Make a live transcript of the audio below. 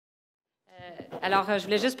Alors, je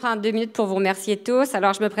voulais juste prendre 2 minutes pour vous remercier tous.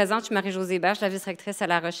 Alors, je me présente, je suis Marie-Josée Berge, la vice-rectrice à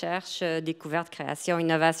la recherche, découverte, création,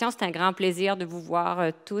 innovation. C'est un grand plaisir de vous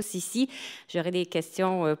voir tous ici. J'aurai des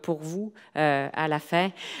questions pour vous à la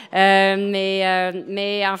fin.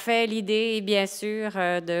 Mais en fait, l'idée est bien sûr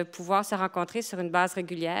de pouvoir se rencontrer sur une base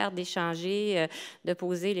régulière, d'échanger, de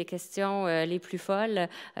poser les questions les plus folles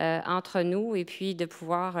entre nous et puis de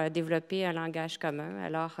pouvoir développer un langage commun.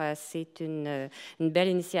 Alors, c'est une belle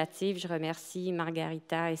initiative. Je remercie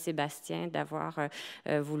Margarita et Sébastien d'avoir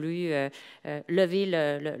voulu lever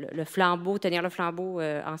le flambeau, tenir le flambeau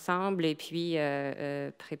ensemble et puis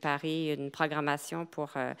préparer une programmation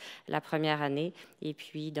pour la première année. Et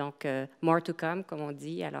puis, donc, more to come, comme on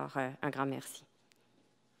dit. Alors, un grand merci.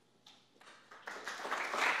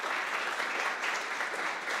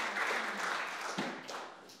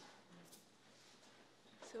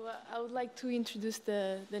 So I would like to introduce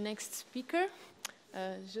the next speaker.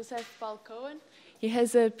 Joseph Paul Cohen. He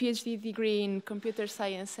has a PhD degree in computer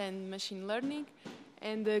science and machine learning,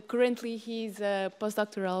 and currently he's a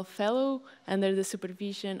postdoctoral fellow under the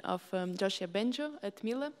supervision of Joshua Benjo at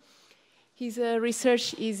Mila. His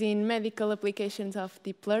research is in medical applications of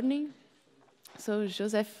deep learning. So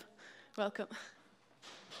Joseph, welcome.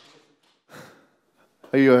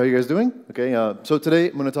 How you guys doing? Okay, so today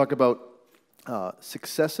I'm going to talk about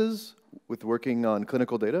successes with working on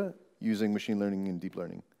clinical data using machine learning and deep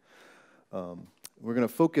learning. We're going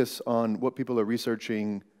to focus on what people are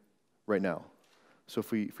researching right now. So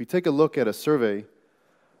if we take a look at a survey,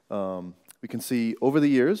 we can see over the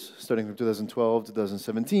years, starting from 2012 to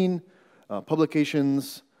 2017,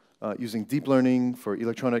 publications using deep learning for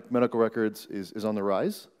electronic medical records is on the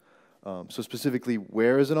rise. So specifically,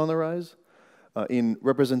 where is it on the rise? In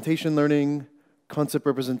representation learning, concept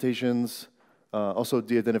representations, also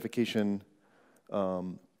de-identification,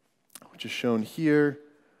 which is shown here.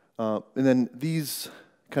 And then these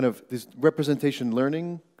representation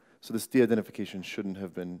learning, so this de-identification shouldn't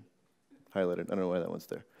have been highlighted. I don't know why that one's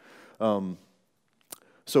there.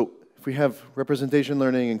 So if we have representation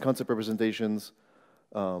learning and concept representations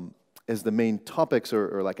as the main topics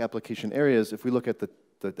or like application areas, if we look at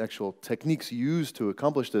the actual techniques used to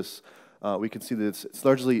accomplish this, we can see that it's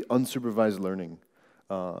largely unsupervised learning,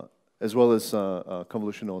 as well as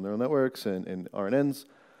convolutional neural networks and RNNs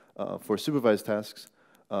for supervised tasks.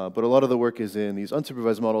 But a lot of the work is in these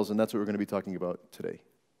unsupervised models, and that's what we're going to be talking about today.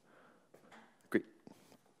 Great.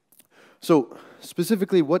 So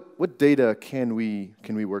specifically, what data can we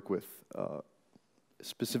work with?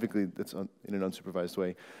 Specifically, that's in an unsupervised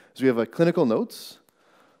way. So we have clinical notes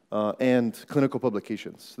and clinical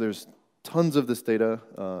publications. There's tons of this data.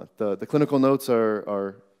 The clinical notes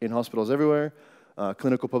are in hospitals everywhere.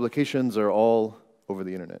 Clinical publications are all over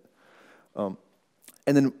the internet. And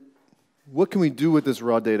then what can we do with this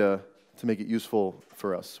raw data to make it useful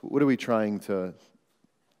for us? What are we trying to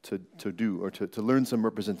do or to learn some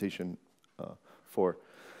representation for?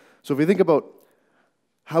 So if we think about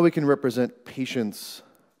how we can represent patients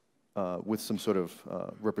with some sort of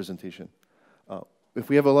representation, if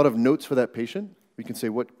we have a lot of notes for that patient, we can say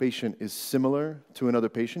what patient is similar to another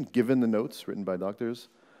patient given the notes written by doctors.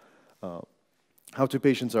 How two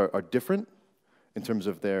patients are different in terms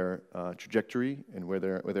of their trajectory and where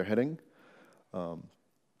they're heading.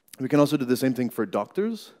 We can also do the same thing for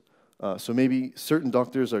doctors. So maybe certain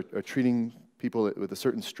doctors are treating people with a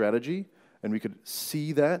certain strategy, and we could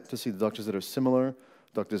see that to see the doctors that are similar,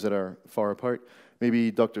 doctors that are far apart.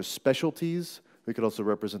 Maybe doctors' specialties. We could also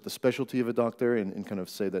represent the specialty of a doctor and kind of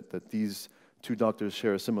say that these two doctors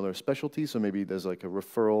share a similar specialty. So maybe there's like a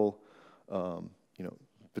referral,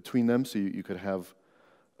 between them, so you could have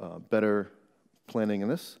better planning in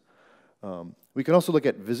this. We can also look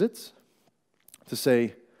at visits to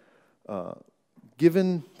say,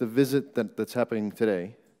 given the visit that's happening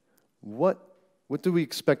today, what do we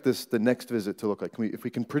expect the next visit to look like? If we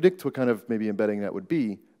can predict what kind of maybe embedding that would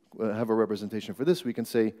be, have a representation for this, we can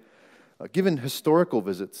say, given historical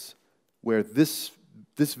visits where this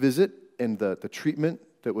visit and the treatment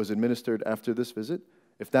that was administered after this visit,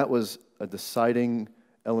 if that was a deciding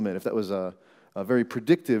element, if that was a very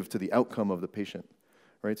predictive to the outcome of the patient,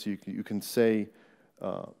 right? So you can say,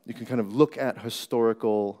 you can kind of look at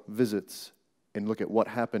historical visits and look at what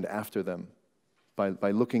happened after them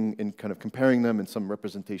by looking and kind of comparing them in some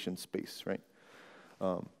representation space, right?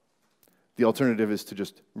 The alternative is to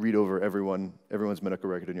just read over everyone's medical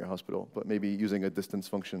record in your hospital, but maybe using a distance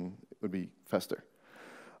function would be faster.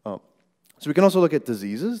 So we can also look at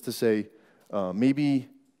diseases to say maybe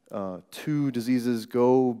two diseases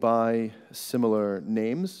go by similar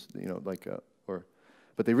names,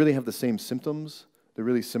 but they really have the same symptoms. They're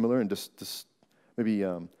really similar, and just maybe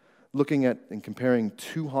looking at and comparing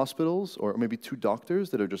two hospitals or maybe two doctors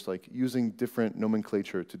that are just like using different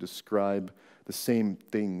nomenclature to describe the same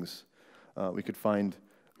things. We could find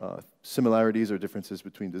similarities or differences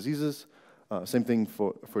between diseases. Same thing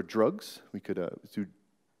for drugs. We could do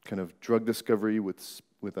kind of drug discovery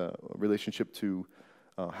with a relationship to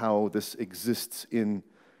how this exists in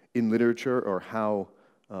literature or how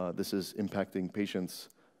this is impacting patients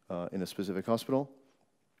in a specific hospital.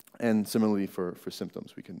 And similarly for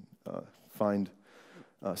symptoms, we can find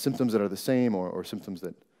symptoms that are the same or symptoms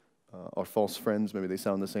that are false friends. Maybe they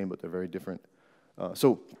sound the same, but they're very different.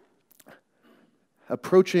 So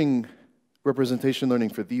approaching representation learning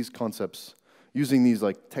for these concepts, using these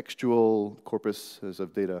like textual corpuses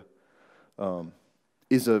of data,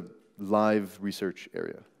 is a live research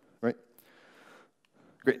area, right?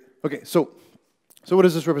 Great. Okay, so what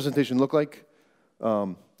does this representation look like?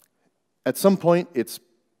 At some point, it's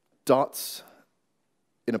dots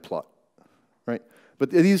in a plot, right?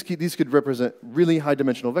 But these could represent really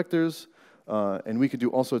high-dimensional vectors, and we could do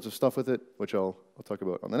all sorts of stuff with it, which I'll talk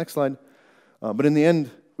about on the next slide. But in the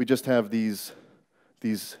end, we just have these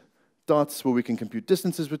dots where we can compute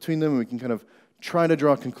distances between them, and we can kind of try to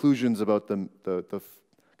draw conclusions about the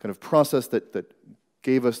kind of process that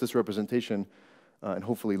gave us this representation, and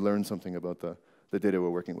hopefully learn something about the data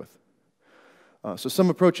we're working with. So some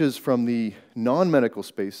approaches from the non-medical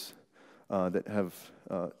space that have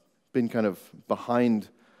been kind of behind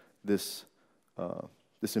this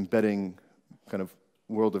embedding kind of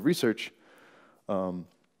world of research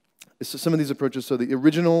is some of these approaches. So the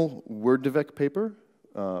original WordDevec paper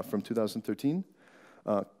from 2013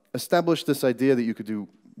 established this idea that you could do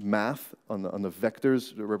math on the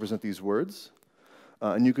vectors that represent these words.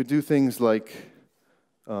 And you could do things like,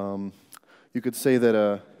 you could say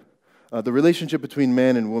that the relationship between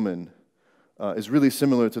man and woman is really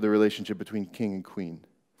similar to the relationship between king and queen.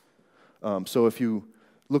 So if you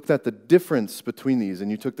looked at the difference between these, and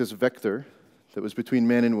you took this vector that was between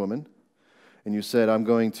man and woman, and you said, I'm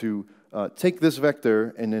going to take this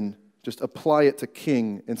vector and then just apply it to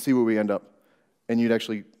king and see where we end up, and you'd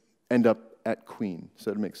actually end up at queen.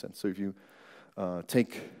 So that makes sense. So if you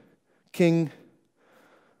take king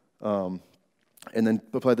and then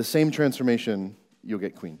apply the same transformation, you'll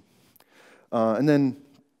get queen. And then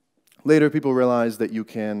later people realized that you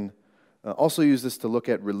can also use this to look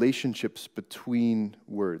at relationships between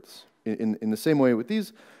words in the same way with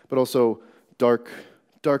these, but also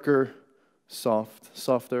darker,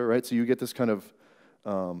 softer, right? So you get this kind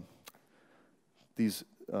of these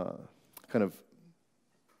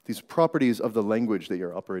properties of the language that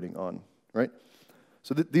you're operating on, right?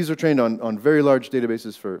 So these are trained on very large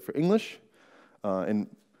databases for English, and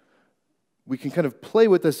we can kind of play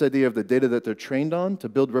with this idea of the data that they're trained on to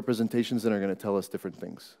build representations that are going to tell us different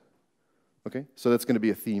things. Okay, so that's going to be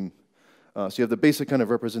a theme. So you have the basic kind of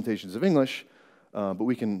representations of English, but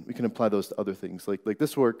we can apply those to other things, like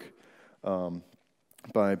this work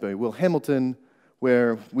by Will Hamilton,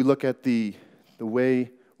 where we look at the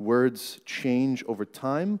way words change over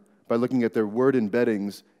time by looking at their word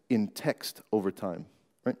embeddings in text over time,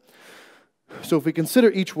 right? So if we consider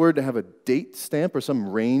each word to have a date stamp or some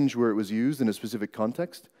range where it was used in a specific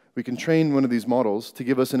context, we can train one of these models to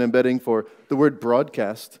give us an embedding for the word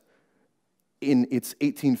broadcast in its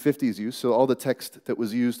 1850s use. So all the text that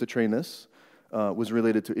was used to train this was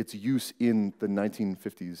related to its use in the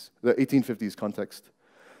 1850s context.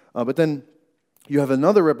 But then you have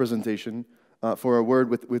another representation for a word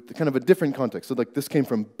with kind of a different context. So like this came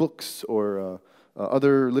from books or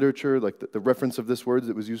other literature, like the reference of this word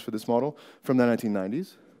that was used for this model from the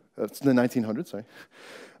 1990s. It's the 1900s, sorry.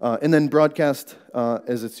 And then broadcast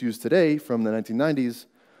as it's used today from the 1990s,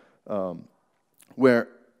 where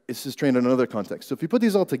it's just trained on another context. So if you put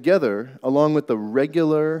these all together, along with the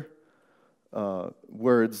regular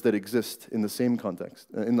words that exist in the same context,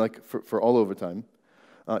 for all over time,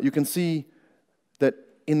 you can see that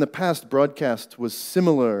in the past, broadcast was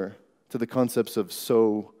similar to the concepts of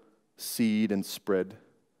sow, seed, and spread,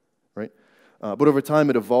 right? But over time,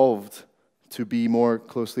 it evolved to be more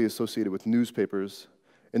closely associated with newspapers,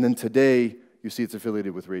 and then today, you see it's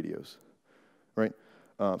affiliated with radios, right?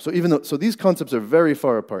 So these concepts are very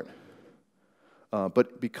far apart,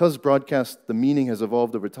 but because broadcast, the meaning has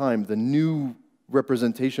evolved over time, the new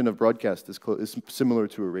representation of broadcast is similar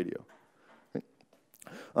to a radio,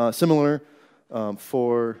 right? Similar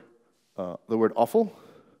for the word awful.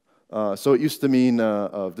 So it used to mean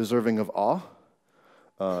deserving of awe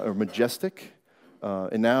or majestic,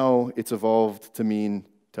 and now it's evolved to mean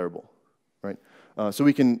terrible, right? So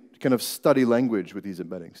we can kind of study language with these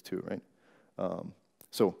embeddings too, right?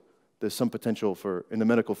 So there's some potential in the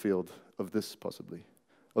medical field of this possibly.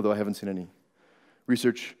 although I haven't seen any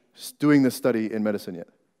research doing this study in medicine yet.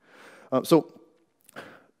 So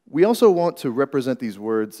we also want to represent these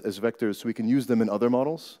words as vectors so we can use them in other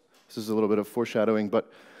models. This is a little bit of foreshadowing,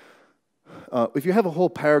 but if you have a whole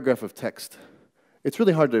paragraph of text, it's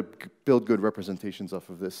really hard to build good representations off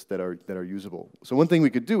of this that are usable. So one thing we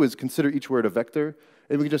could do is consider each word a vector,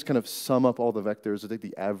 and we can just kind of sum up all the vectors, or take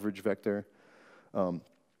the average vector. And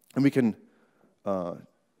we can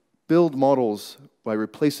build models by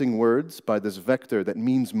replacing words by this vector that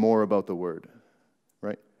means more about the word,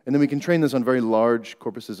 right? And then we can train this on very large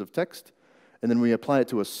corpuses of text, and then we apply it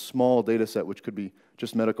to a small data set, which could be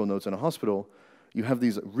just medical notes in a hospital. You have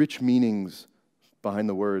these rich meanings behind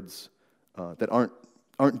the words that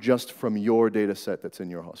aren't just from your data set that's in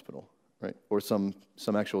your hospital, right? Or some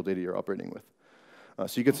actual data you're operating with.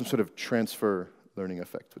 So you get some sort of transfer learning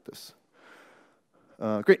effect with this.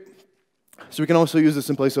 Great. So we can also use this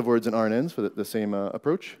in place of words and RNNs for the same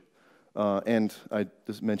approach. And I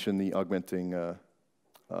just mentioned the augmenting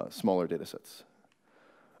smaller data sets.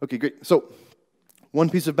 Okay, great. So one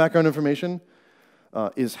piece of background information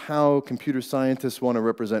is how computer scientists want to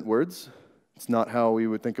represent words. It's not how we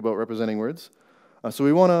would think about representing words. So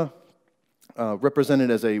we want to represent it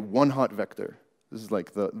as a one-hot vector. This is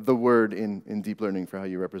like the word in deep learning for how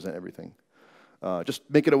you represent everything. Just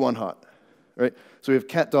make it a one-hot, right? So we have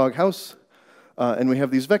cat, dog, house, and we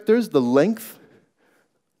have these vectors, the length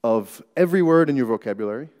of every word in your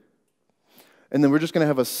vocabulary, and then we're just going to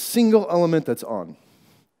have a single element that's on.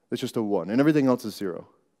 It's just a 1, and everything else is 0,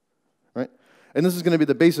 right? And this is going to be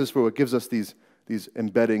the basis for what gives us these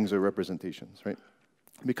embeddings or representations, right?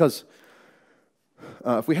 Because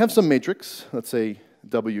if we have some matrix, let's say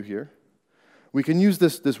W here, we can use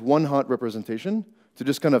this one-hot representation to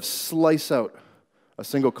just kind of slice out a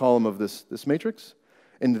single column of this matrix,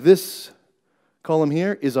 and this column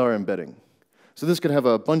here is our embedding. So this could have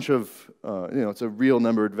a bunch of, it's a real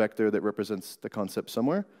numbered vector that represents the concept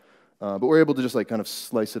somewhere, but we're able to just like kind of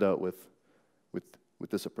slice it out with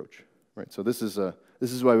this approach, right? So this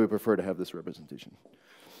is why we prefer to have this representation.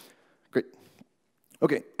 Great.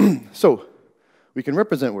 Okay, so we can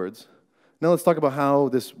represent words. Now let's talk about how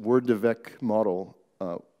this word-to-vec model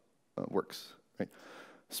works, right?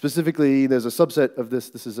 Specifically, there's a subset of this.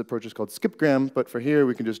 This approach is called skipgram, but for here,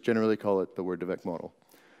 we can just generally call it the word-to-vec model.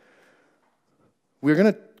 We're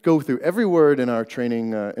going to go through every word in our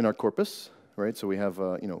training, in our corpus, right? So we have,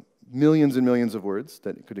 millions and millions of words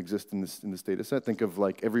that could exist in this data set. Think of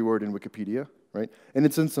like every word in Wikipedia, right? And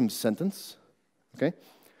it's in some sentence, okay?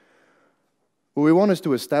 What we want is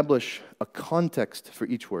to establish a context for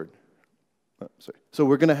each word. So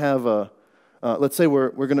we're going to have let's say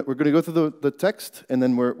we're going to go through the text, and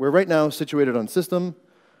then we're right now situated on system,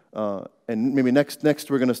 and maybe next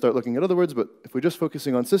we're going to start looking at other words. But if we're just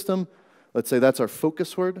focusing on system, let's say that's our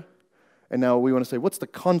focus word, and now we want to say what's the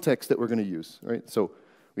context that we're going to use, right? So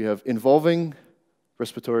we have involving,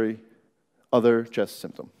 respiratory, other, chest,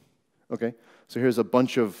 symptom. Okay, so here's a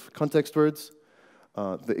bunch of context words.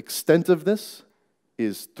 The extent of this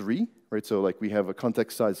is 3, right? So like we have a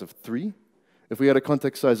context size of 3. If we had a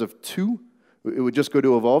context size of 2, it would just go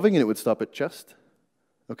to evolving and it would stop at chest,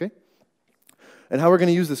 okay? And how we're going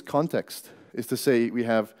to use this context is to say we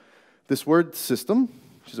have this word system,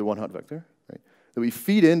 which is a one-hot vector, right? That we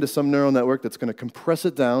feed into some neural network that's going to compress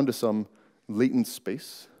it down to some latent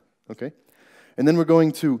space, okay? And then we're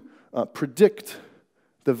going to predict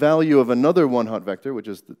the value of another one-hot vector, which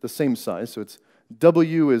is the same size. So it's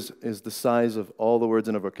W is the size of all the words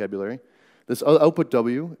in a vocabulary. This output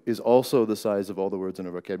W is also the size of all the words in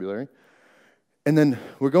a vocabulary. And then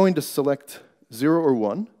we're going to select 0 or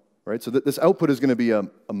 1, right? So this output is going to be a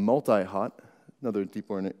multi-hot, another deep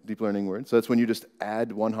learning word. So that's when you just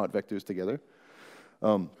add one-hot vectors together.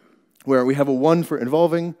 Where we have a 1 for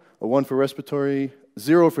involving, a 1 for respiratory,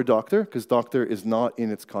 0 for doctor, because doctor is not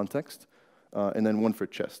in its context, and then 1 for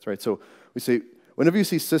chest, right? So we say, whenever you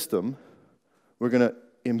see system, we're going to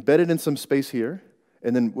embed it in some space here,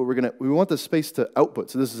 and then we want the space to output.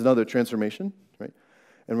 So this is another transformation, right?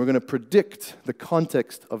 And we're going to predict the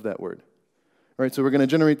context of that word, right? So we're going to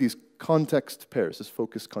generate these context pairs, this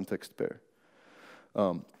focus context pair.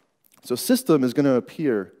 So system is going to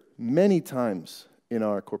appear many times in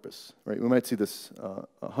our corpus, right? We might see this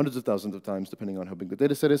hundreds of thousands of times, depending on how big the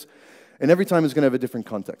data set is, and every time is going to have a different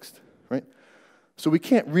context, right? So we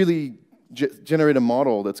can't really generate a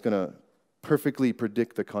model that's going to perfectly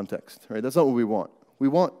predict the context, right? That's not what we want. We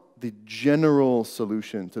want the general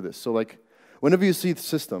solution to this. So like, whenever you see the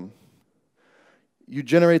system, you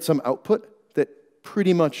generate some output that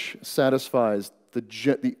pretty much satisfies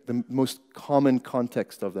the most common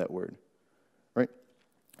context of that word, right?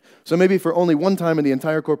 So maybe for only one time in the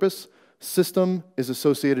entire corpus, system is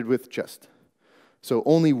associated with chest. So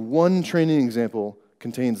only one training example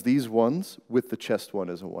contains these ones with the chest one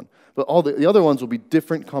as a one. But all the other ones will be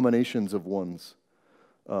different combinations of ones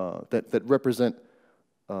that represent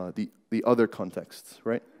the other contexts,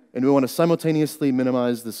 right? And we want to simultaneously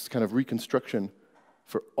minimize this kind of reconstruction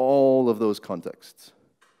for all of those contexts.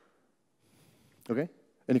 Okay?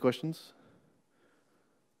 Any questions?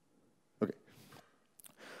 Okay.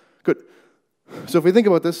 Good. So if we think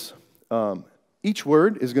about this, each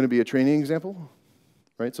word is going to be a training example,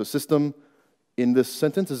 right? So system in this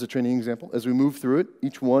sentence is a training example. As we move through it,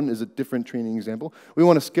 each one is a different training example. We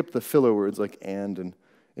want to skip the filler words like and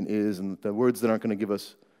is, and the words that aren't going to give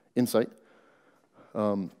us insight.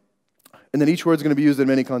 And then each word is going to be used in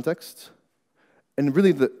many contexts. And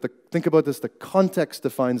really, think about this, the context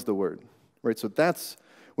defines the word, right? So that's,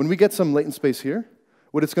 when we get some latent space here,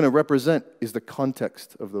 what it's going to represent is the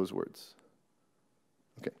context of those words.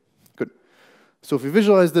 Okay, good. So if we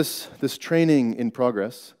visualize this training in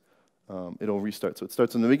progress, it'll restart. So it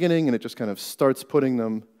starts in the beginning, and it just kind of starts putting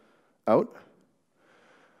them out.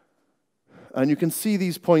 And you can see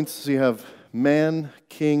these points. So you have man,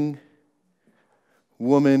 king,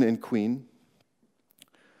 woman, and queen.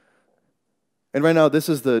 And right now, this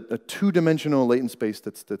is a two-dimensional latent space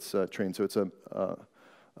that's trained. So it's a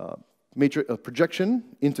projection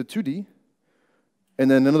into 2D, and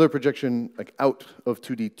then another projection like out of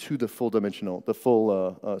 2D to the full dimensional, the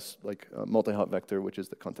full multi-hot vector, which is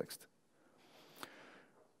the context.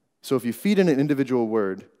 So if you feed in an individual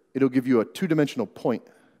word, it'll give you a two-dimensional point,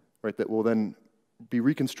 right, that will then be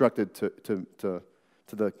reconstructed to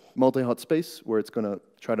the multi-hot space where it's going to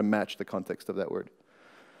try to match the context of that word.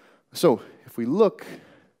 So if we look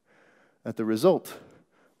at the result,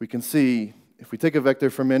 we can see if we take a vector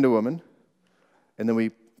from man to woman, and then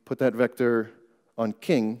we put that vector on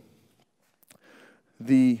king,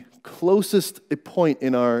 the closest point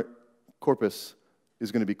in our corpus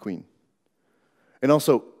is going to be queen. And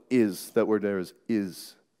also is, that word there is.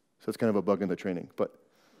 So it's kind of a bug in the training. But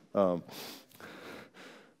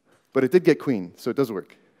it did get queen, so it does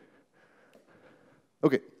work.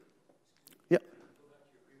 Okay. Yeah.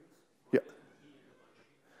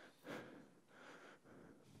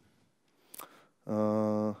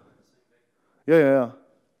 Yeah.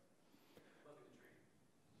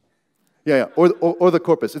 Yeah. Or the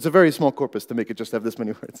corpus. It's a very small corpus to make it just have this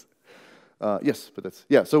many words. Yes, but that's,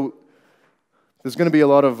 yeah, so there's going to be a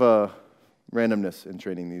lot of randomness in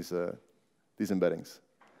training these embeddings.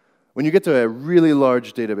 When you get to a really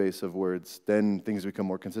large database of words, then things become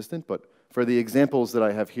more consistent, but for the examples that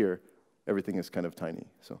I have here, everything is kind of tiny.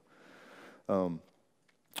 So,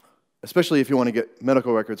 especially if you want to get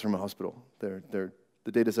medical records from a hospital,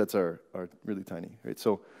 the data sets are really tiny, right?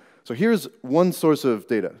 So here's one source of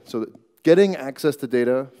data. So getting access to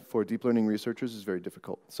data for deep learning researchers is very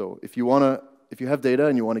difficult. So if you have data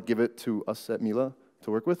and you want to give it to us at Mila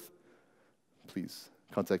to work with, please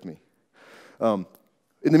contact me.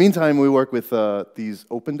 In the meantime, we work with these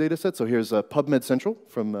open data sets. So here's PubMed Central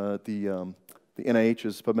from the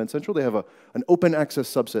NIH's PubMed Central. They have an open access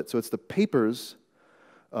subset. So it's the papers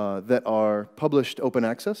that are published open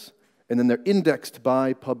access, and then they're indexed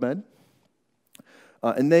by PubMed.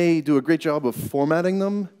 And they do a great job of formatting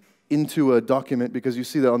them into a document, because you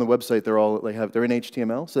see that on the website, they're in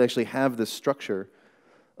HTML, so they actually have this structure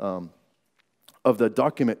of the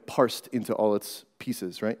document parsed into all its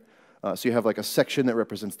pieces, right? So you have like a section that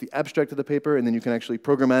represents the abstract of the paper, and then you can actually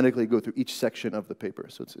programmatically go through each section of the paper.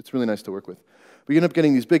 So it's really nice to work with. But you end up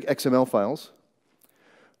getting these big XML files,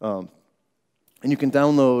 and you can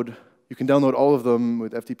download all of them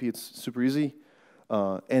with FTP. It's super easy.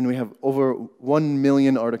 And we have over 1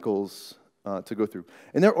 million articles to go through.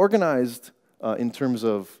 And they're organized in terms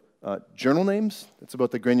of journal names. It's about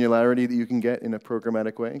the granularity that you can get in a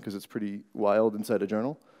programmatic way, because it's pretty wild inside a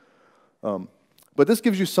journal. But this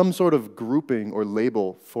gives you some sort of grouping or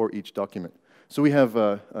label for each document. So we have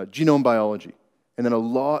genome biology, and then a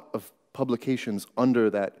lot of publications under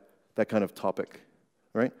that kind of topic,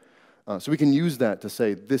 right? So we can use that to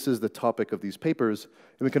say, this is the topic of these papers,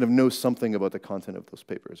 and we kind of know something about the content of those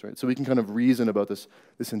papers, right? So we can kind of reason about this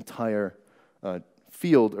entire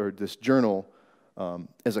field, or this journal,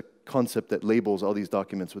 as a concept that labels all these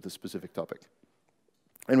documents with a specific topic.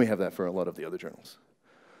 And we have that for a lot of the other journals.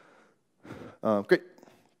 Great.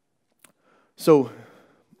 So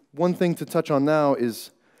one thing to touch on now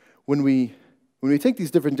is when we take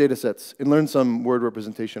these different data sets and learn some word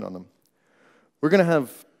representation on them, we're going to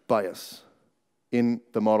have bias in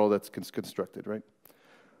the model that's constructed, right?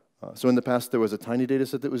 So in the past, there was a tiny data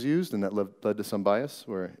set that was used, and that led to some bias,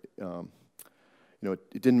 where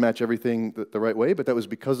it didn't match everything the right way, but that was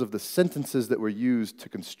because of the sentences that were used to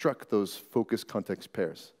construct those focus context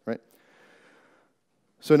pairs, right?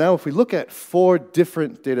 So now if we look at 4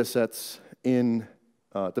 different data sets in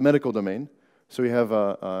the medical domain, so we have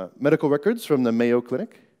medical records from the Mayo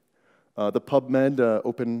Clinic, the PubMed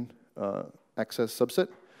open access subset,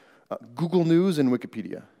 Google News, and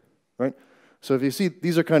Wikipedia, right? So if you see,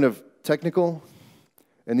 these are kind of technical,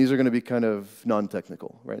 and these are going to be kind of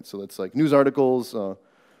non-technical, right? So it's like news articles.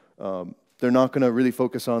 They're not going to really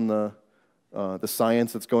focus on the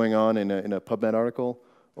science that's going on in a PubMed article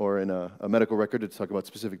or in a medical record to talk about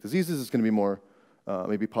specific diseases. It's going to be more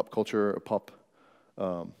maybe pop culture or pop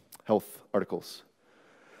health articles.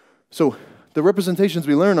 So the representations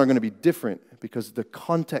we learn are going to be different because the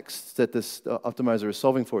context that this optimizer is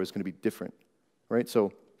solving for is going to be different, right?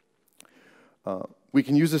 So we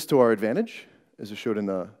can use this to our advantage, as I showed in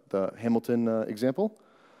the Hamilton example.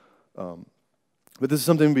 But this is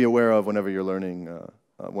something to be aware of whenever you're learning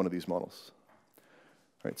one of these models.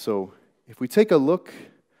 Right, so if we take a look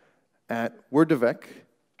at Word2Vec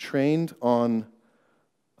trained on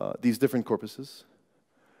these different corpuses,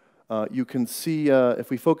 you can see if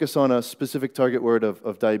we focus on a specific target word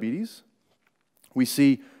of diabetes, we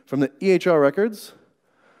see from the EHR records,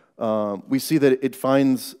 we see that it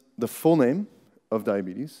finds the full name of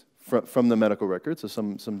diabetes from the medical records. So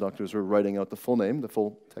some doctors were writing out the full name, the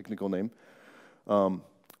full technical name.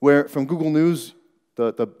 Where from Google News,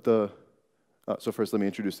 so first let me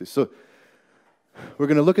introduce these. So we're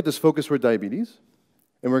going to look at this focus word diabetes,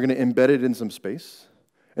 and we're going to embed it in some space.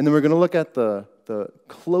 And then we're going to look at the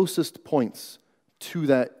closest points to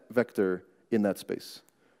that vector in that space,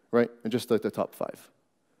 right? And just like the top 5.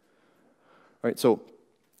 Right, so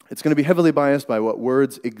it's going to be heavily biased by what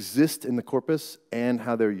words exist in the corpus and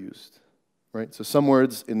how they're used, right? So some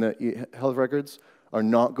words in the health records are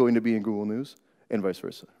not going to be in Google News, and vice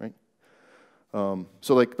versa, right?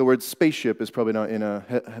 So like the word spaceship is probably not in a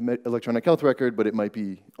electronic health record, but it might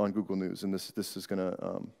be on Google News, and this is going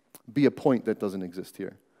to be a point that doesn't exist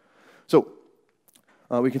here. So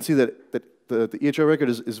we can see that the EHR record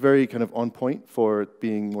is very kind of on point for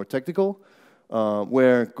being more technical,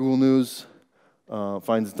 where Google News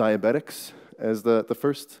finds diabetics as the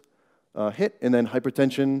first hit, and then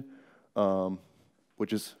hypertension,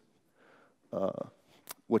 which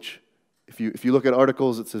if you look at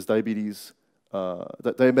articles, it says diabetes,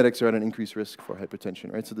 that diabetics are at an increased risk for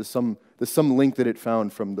hypertension, right? So there's some link that it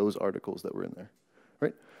found from those articles that were in there,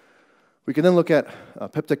 right? We can then look at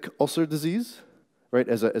peptic ulcer disease, right,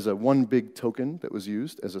 as a one big token that was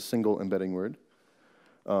used as a single embedding word.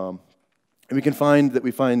 And we can find that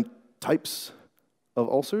we find types of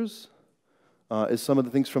ulcers is some of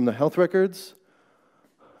the things from the health records,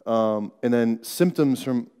 and then symptoms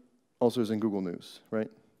from ulcers in Google News, right?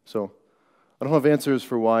 So I don't have answers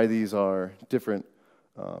for why these are different,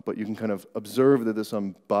 but you can kind of observe that there's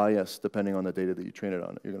some bias depending on the data that you train it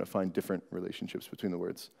on. You're going to find different relationships between the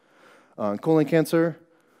words. Colon cancer.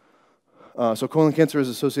 So colon cancer is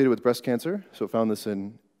associated with breast cancer. So it found this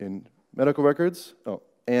in medical records. Oh,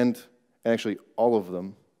 and actually all of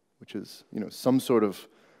them, which is some sort of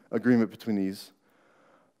agreement between these.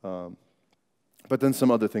 But then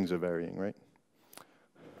some other things are varying, right?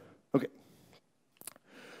 Okay.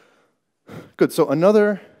 Good. So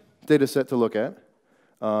another data set to look at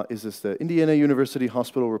is the Indiana University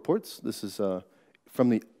Hospital Reports. This is from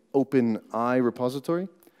the OpenEye repository.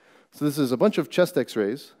 So this is a bunch of chest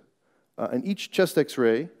x-rays, and each chest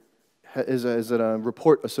x-ray is a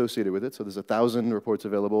report associated with it. So there's 1,000 reports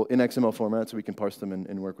available in XML format, so we can parse them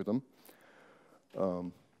and work with them.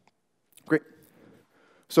 Great.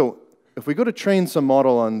 So if we go to train some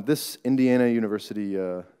model on this Indiana University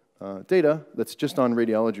data that's just on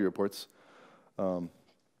radiology reports,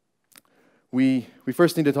 we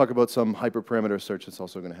first need to talk about some hyperparameter search that's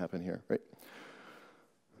also going to happen here, right?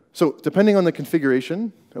 So depending on the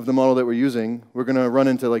configuration of the model that we're using, we're going to run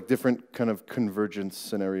into like different kind of convergence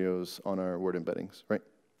scenarios on our word embeddings, right?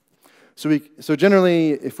 So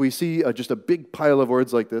generally, if we see just a big pile of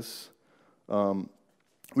words like this,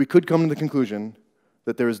 we could come to the conclusion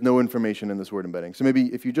that there is no information in this word embedding. So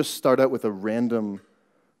maybe if you just start out with a random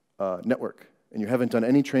network and you haven't done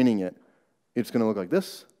any training yet, it's going to look like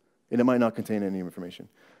this, and it might not contain any information.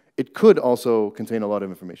 It could also contain a lot of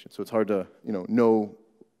information, so it's hard to know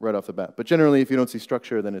right off the bat. But generally, if you don't see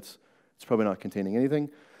structure, then it's probably not containing anything.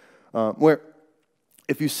 Where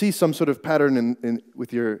if you see some sort of pattern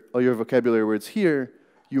with all your vocabulary words here,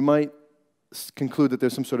 you might conclude that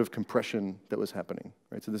there's some sort of compression that was happening,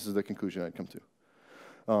 right? So this is the conclusion I'd come to.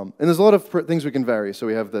 And there's a lot of things we can vary. So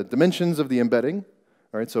we have the dimensions of the embedding,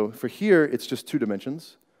 all right? So for here, it's just 2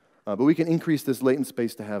 dimensions. But we can increase this latent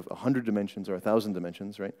space to have 100 dimensions or 1,000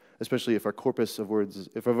 dimensions, right? Especially if our corpus of words,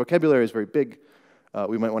 if our vocabulary is very big,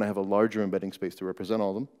 we might want to have a larger embedding space to represent all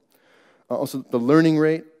of them. Also, the learning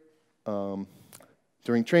rate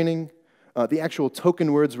during training, the actual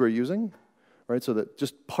token words we're using, right? So that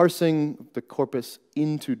just parsing the corpus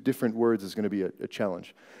into different words is going to be a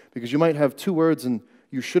challenge. Because you might have two words and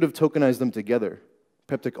you should have tokenized them together,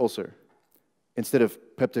 peptic ulcer, instead of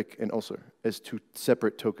peptic and ulcer as two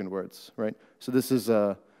separate token words, right? So this is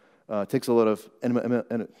takes a lot of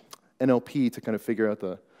NLP to kind of figure out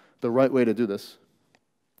the right way to do this.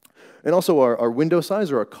 And also our window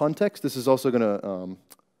size or our context, this is also going to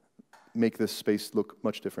make this space look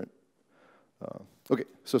much different. Okay,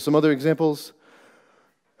 so some other examples.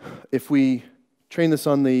 If we train this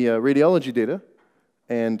on the radiology data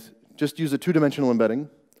and just use a two-dimensional embedding,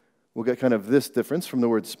 we'll get kind of this difference from the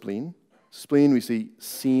word spleen. Spleen, we see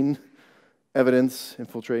seen, evidence,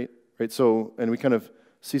 infiltrate, right? So, and we kind of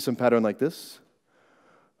see some pattern like this.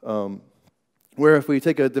 Where if we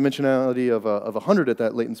take a dimensionality of 100 at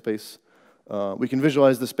that latent space, we can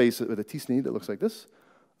visualize the space with a t-SNE that looks like this.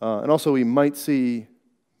 And also we might see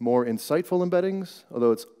more insightful embeddings,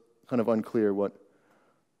 although it's kind of unclear what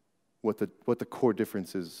the core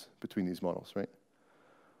difference is between these models, right?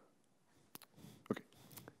 Okay,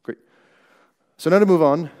 great. So now to move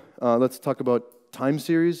on, let's talk about time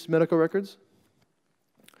series medical records.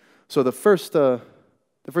 So the first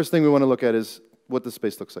thing we want to look at is what the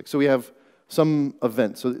space looks like. So we have some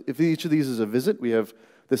event. So if each of these is a visit, we have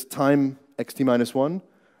this time xt minus 1,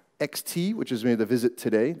 xt, which is maybe the visit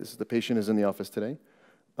today. This is the patient is in the office today.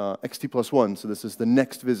 Xt plus 1, so this is the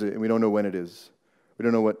next visit, and we don't know when it is. We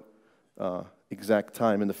don't know what exact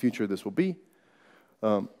time in the future this will be.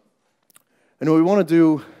 And what we want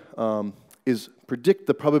to do is predict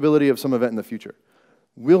the probability of some event in the future.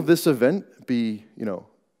 Will this event be,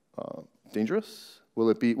 dangerous? Will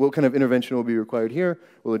it be, what kind of intervention will be required here?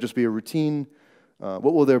 Will it just be a routine?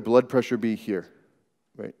 What will their blood pressure be here?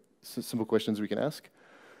 Right? So simple questions we can ask.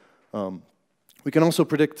 We can also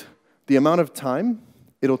predict the amount of time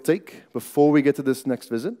it'll take before we get to this next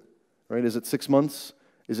visit. Right? Is it 6 months?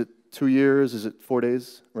 Is it 2 years? Is it 4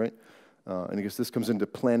 days? Right? And I guess this comes into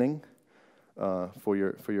planning for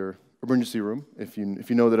your emergency room if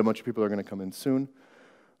you know that a bunch of people are going to come in soon.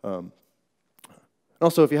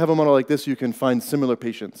 Also, if you have a model like this, you can find similar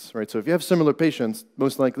patients, right? So if you have similar patients,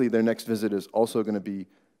 most likely their next visit is also going to be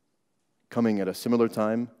coming at a similar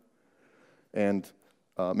time, and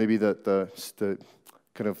maybe the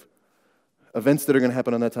kind of events that are going to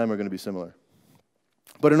happen on that time are going to be similar.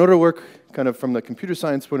 But in order to work kind of from the computer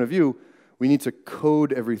science point of view, we need to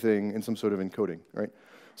code everything in some sort of encoding, right?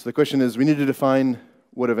 So the question is, we need to define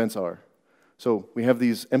what events are. So we have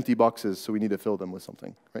these empty boxes, so we need to fill them with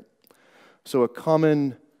something, right? So a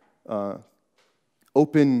common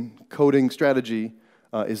open coding strategy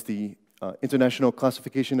is the International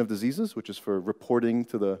Classification of Diseases, which is for reporting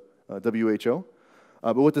to the WHO.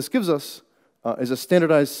 But what this gives us is a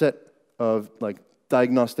standardized set of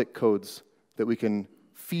diagnostic codes that we can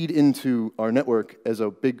feed into our network as a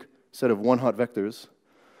big set of one-hot vectors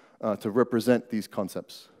to represent these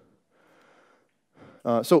concepts.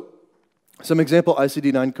 So some example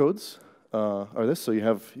ICD-9 codes are this. So you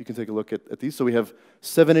can take a look at these. So we have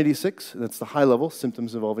 786, that's the high level,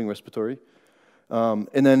 symptoms involving respiratory.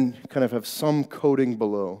 And then kind of have some coding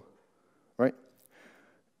below, right?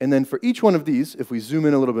 And then for each one of these, if we zoom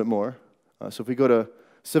in a little bit more, so if we go to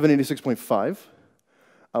 786.5,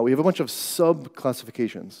 we have a bunch of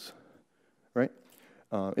sub-classifications, right?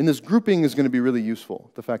 And this grouping is going to be really useful.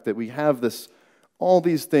 The fact that we have all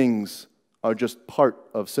these things are just part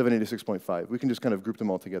of 786.5. We can just kind of group them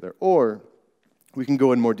all together. Or we can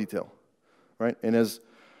go in more detail, right? And as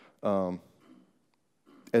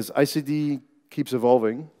ICD keeps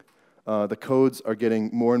evolving, the codes are getting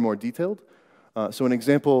more and more detailed. So an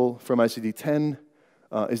example from ICD-10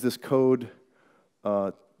 is this code.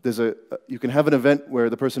 You can have an event where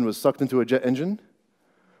the person was sucked into a jet engine.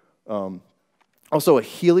 Also a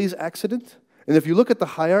Healy's accident. And if you look at the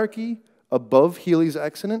hierarchy above Healy's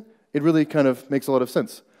accident, it really kind of makes a lot of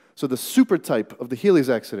sense. So the super type of the Healy's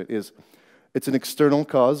accident is, it's an external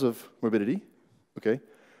cause of morbidity, okay?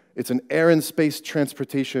 It's an air and space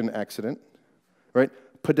transportation accident, right?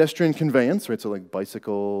 Pedestrian conveyance, right? So like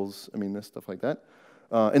bicycles, this stuff like that.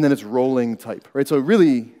 And then it's rolling type, right? So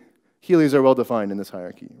really, Healy's are well defined in this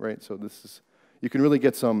hierarchy, right? So you can really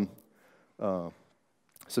get some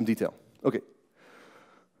detail. Okay.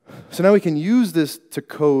 So now we can use this to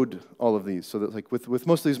code all of these. So that with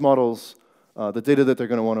most of these models, the data that they're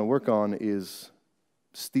going to want to work on is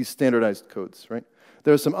these standardized codes, right?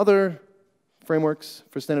 There are some other frameworks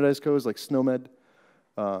for standardized codes like SNOMED,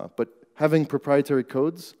 but having proprietary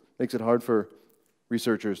codes makes it hard for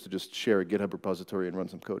researchers to just share a GitHub repository and run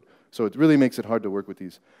some code. So it really makes it hard to work with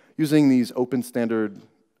these. Using these open standard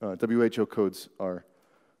WHO codes are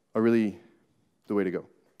really the way to go.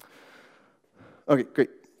 Okay, great.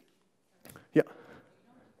 Yeah.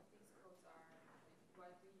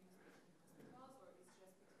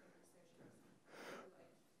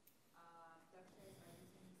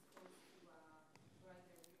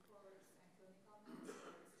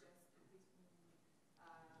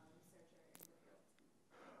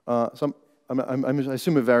 So I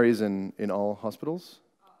assume it varies in all hospitals.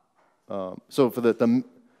 So for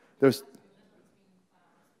there's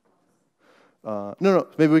no,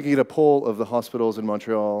 maybe we can get a poll of the hospitals in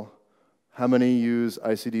Montreal. How many use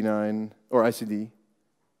ICD-9 or ICD?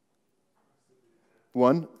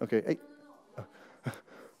 One? Okay. Hey. When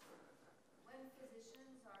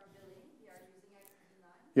physicians are billing, they are using ICD-9.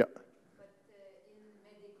 Yeah. But in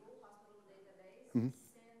medical hospital database, Mm-hmm.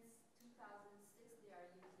 since 2006, they are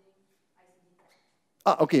using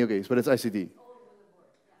ICD-10. Okay, but it's ICD. All over the board,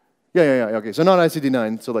 yeah. Yeah, okay. So not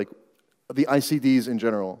ICD-9, so like the ICDs in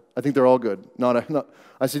general. I think they're all good. Not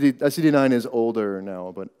ICD-9 is older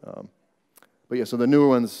now, but yeah, so the newer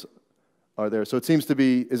ones are there. So it seems to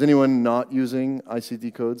be, is anyone not using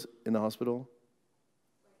ICD codes in the hospital?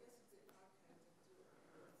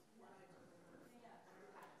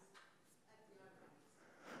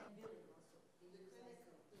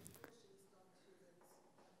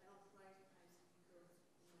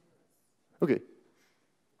 Okay.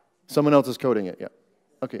 Someone else is coding it, yeah.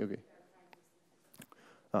 Okay. Okay.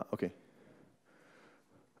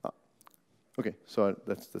 Okay, so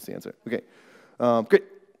that's the answer. Okay, great.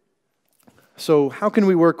 So how can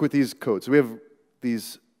we work with these codes? We have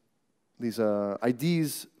these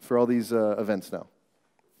IDs for all these events now.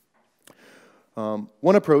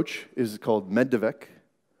 One approach is called MedDevec,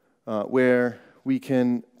 where we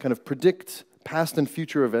can kind of predict past and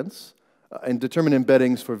future events and determine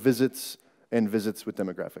embeddings for visits and visits with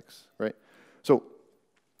demographics, right? So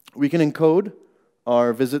we can encode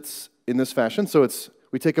our visits in this fashion. So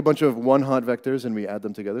we take a bunch of one-hot vectors and we add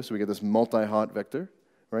them together, so we get this multi-hot vector,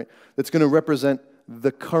 right? That's going to represent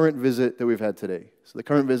the current visit that we've had today. So the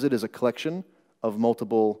current visit is a collection of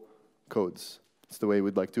multiple codes. That's the way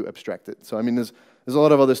we'd like to abstract it. So I mean, there's a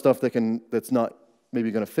lot of other stuff that's not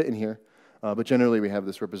maybe going to fit in here, but generally we have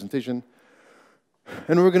this representation.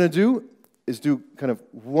 And what we're going to do is do kind of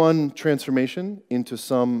one transformation into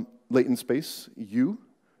some latent space, U,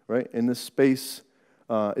 right? And this space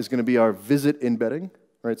is going to be our visit embedding,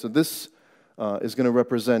 right? So this is going to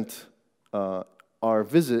represent our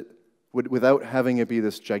visit without having it be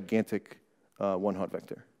this gigantic one-hot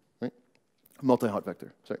vector, right? Multi-hot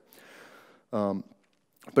vector, sorry.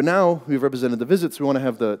 But now we've represented the visits, we want to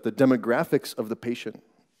have the demographics of the patient,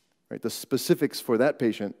 right? The specifics for that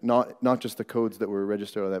patient, not just the codes that were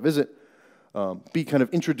registered on that visit, be kind of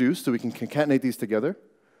introduced so we can concatenate these together,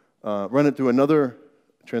 run it through another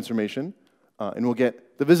transformation, and we'll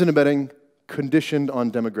get the visit embedding conditioned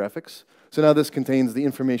on demographics. So now this contains the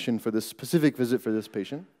information for this specific visit for this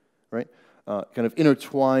patient, right? Kind of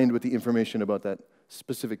intertwined with the information about that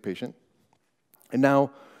specific patient. And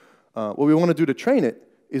now what we want to do to train it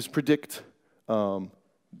is predict so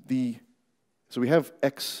we have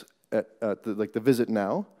X at the visit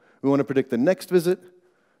now. We want to predict the next visit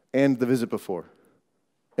and the visit before.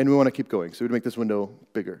 And we want to keep going, so we'd make this window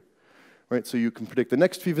bigger. Right, so you can predict the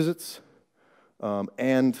next few visits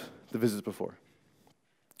and the visits before.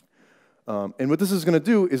 And what this is going to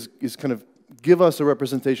do is kind of give us a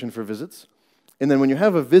representation for visits. And then when you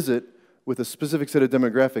have a visit with a specific set of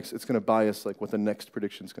demographics, it's going to bias like what the next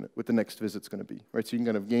what the next visit's going to be. Right, so you can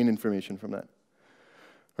kind of gain information from that.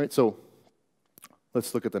 Right, so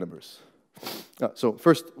let's look at the numbers. So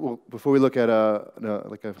first, before we look at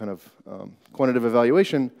like a kind of quantitative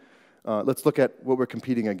evaluation, let's look at what we're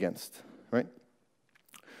competing against. Right?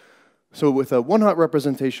 So with a one-hot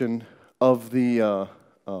representation of the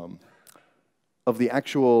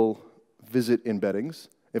actual visit embeddings,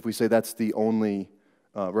 if we say that's the only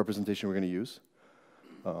representation we're going to use,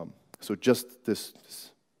 so just this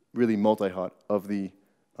really multi-hot of the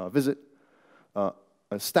visit, a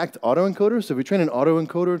stacked autoencoder. So if we train an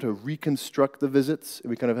autoencoder to reconstruct the visits,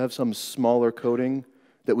 we kind of have some smaller coding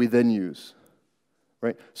that we then use.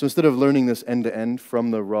 Right? So instead of learning this end-to-end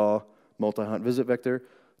from the raw multi-hot visit vector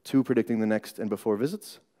to predicting the next and before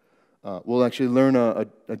visits, we'll actually learn a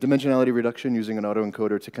dimensionality reduction using an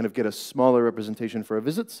autoencoder to kind of get a smaller representation for our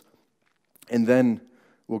visits, and then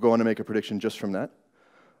we'll go on to make a prediction just from that.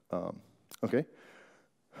 Okay.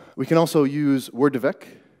 We can also use WordDevec,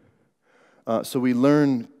 So we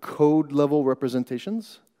learn code-level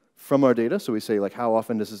representations from our data. So we say, like, how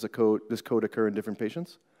often does this code occur in different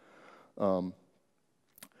patients? And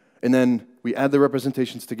then we add the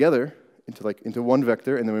representations together into one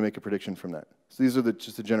vector, and then we make a prediction from that. So these are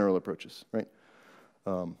just the general approaches, right?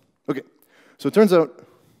 Okay, so it turns out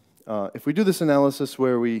if we do this analysis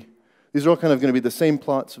where these are all kind of going to be the same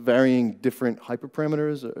plots varying different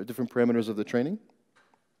hyperparameters, or different parameters of the training,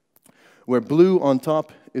 where blue on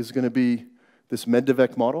top is going to be this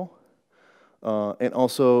MedDevec model, and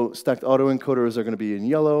also stacked autoencoders are going to be in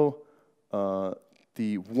yellow.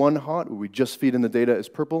 The one hot, where we just feed in the data, is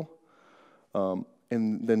purple. And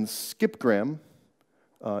then skipgram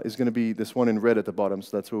is going to be this one in red at the bottom,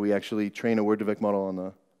 so that's where we actually train a WordDevec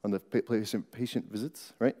model on the patient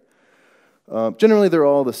visits, right? Generally, they're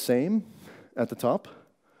all the same at the top,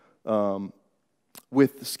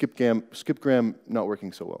 with skipgram not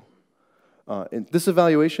working so well. And this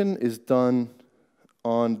evaluation is done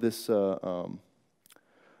on this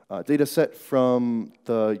data set from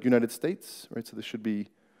the United States, right? So this should be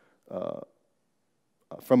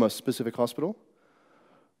from a specific hospital.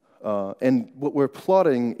 And what we're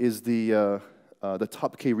plotting is the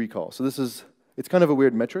top K recall. So it's kind of a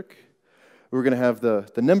weird metric. We're going to have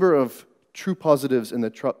the number of true positives in the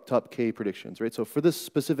top K predictions, right? So for this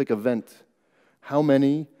specific event, how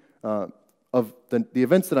many of the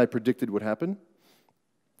events that I predicted would happen,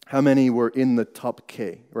 how many were in the top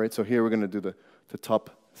K, right? So here we're going to do the top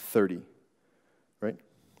 30, right?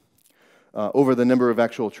 Over the number of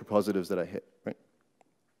actual true positives that I hit, right?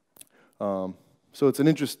 So it's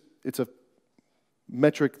a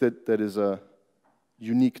metric that is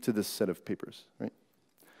unique to this set of papers, right?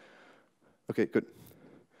 Okay, good.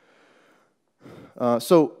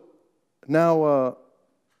 So now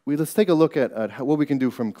let's take a look at what we can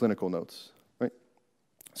do from clinical notes, right?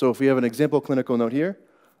 So if we have an example clinical note here,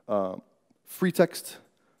 free text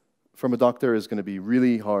from a doctor is going to be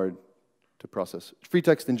really hard to process. Free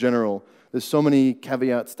text in general, there's so many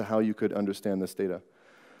caveats to how you could understand this data.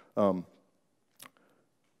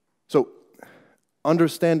 So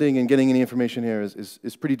understanding and getting any information here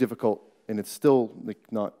is pretty difficult, and it's still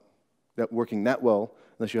not working that well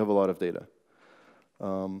unless you have a lot of data.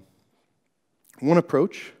 One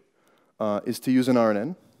approach is to use an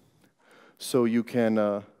RNN. So you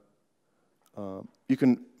can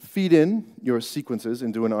feed in your sequences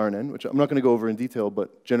into an RNN, which I'm not going to go over in detail,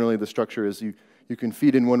 but generally the structure is you can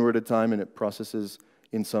feed in one word at a time, and it processes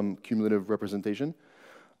in some cumulative representation.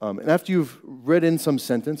 And after you've read in some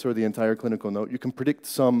sentence or the entire clinical note, you can predict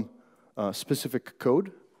some specific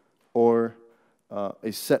code or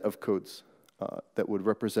a set of codes that would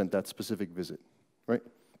represent that specific visit, right?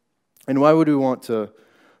 And why would we want to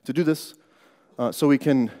do this? So we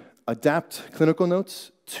can adapt clinical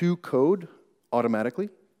notes to code automatically,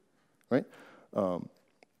 right?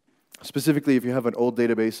 Specifically, if you have an old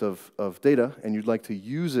database of data and you'd like to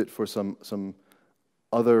use it for some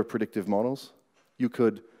other predictive models, you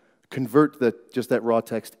could convert just that raw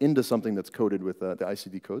text into something that's coded with the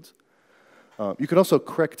ICD codes. You could also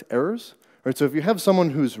correct errors. Right? So if you have someone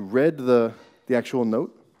who's read the actual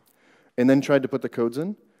note and then tried to put the codes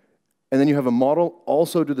in, and then you have a model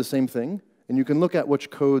also do the same thing, and you can look at which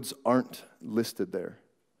codes aren't listed there.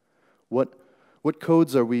 What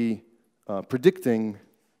codes are we predicting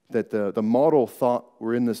that the model thought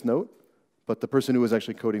were in this note, but the person who was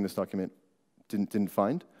actually coding this document didn't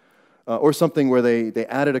find? Or something where they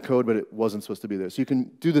added a code, but it wasn't supposed to be there. So you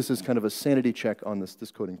can do this as kind of a sanity check on this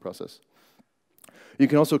coding process. You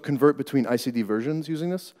can also convert between ICD versions using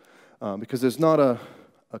this, because there's not a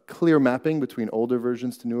clear mapping between older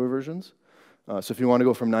versions to newer versions. So if you want to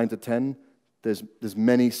go from 9 to 10, there's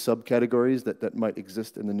many subcategories that might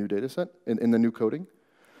exist in the new data set, in the new coding.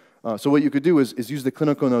 So what you could do is use the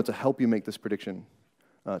clinical note to help you make this prediction,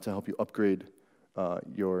 to help you upgrade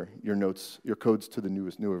your notes, your codes to the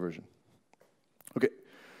newer version. Okay,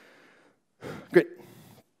 great.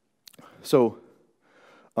 So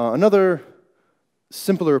another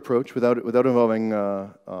simpler approach without involving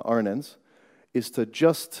RNNs is to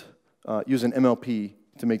just use an MLP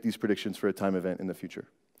to make these predictions for a time event in the future.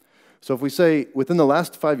 So if we say within the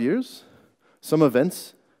last 5 years, some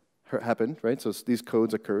events happened, right? So these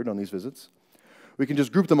codes occurred on these visits. We can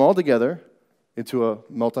just group them all together into a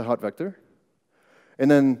multi-hot vector,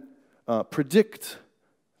 and then predict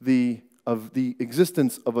the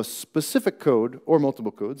existence of a specific code or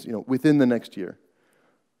multiple codes, within the next year,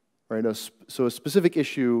 right? So a specific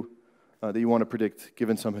issue that you want to predict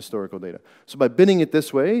given some historical data. So by binning it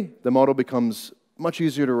this way, the model becomes much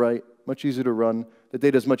easier to write, much easier to run. The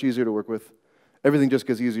data is much easier to work with. Everything just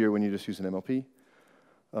gets easier when you just use an MLP.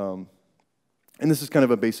 And this is kind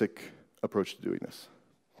of a basic approach to doing this.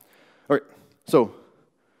 All right, so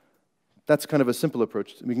that's kind of a simple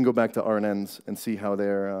approach. We can go back to RNNs and see how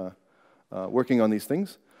they're working on these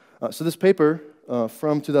things. So this paper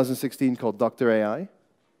from 2016 called Dr. AI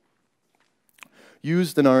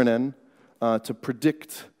used an RNN to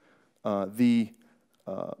predict the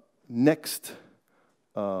next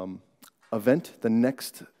event, the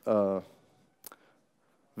next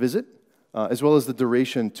visit, as well as the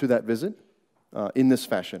duration to that visit in this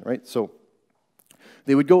fashion, right? So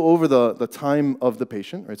they would go over the time of the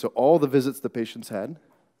patient, right? So all the visits the patients had,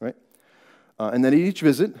 right? And then each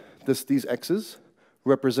visit, these X's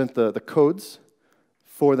represent the codes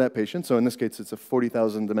for that patient. So in this case, it's a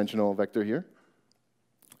 40,000 dimensional vector here.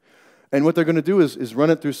 And what they're going to do is run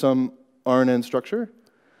it through some RNN structure.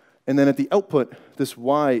 And then at the output, this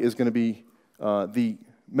Y is going to be the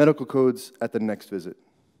medical codes at the next visit,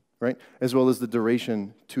 right? As well as the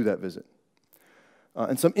duration to that visit.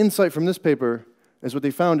 And some insight from this paper is what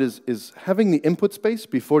they found is having the input space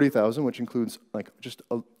be 40,000, which includes like just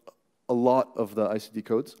a lot of the ICD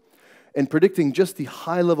codes, and predicting just the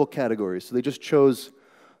high-level categories. So they just chose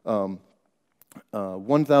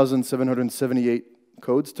 1,778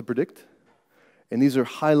 codes to predict, and these are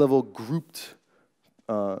high-level grouped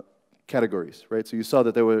categories, right? So you saw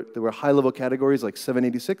that there were high-level categories like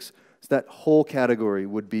 786, so that whole category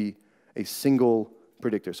would be a single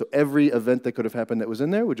predictor. So every event that could have happened that was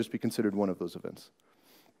in there would just be considered one of those events.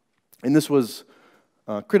 And this was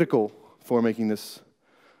critical for making this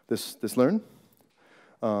learn.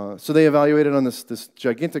 So they evaluated on this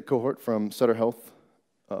gigantic cohort from Sutter Health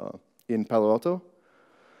in Palo Alto.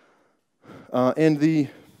 And the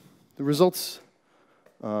results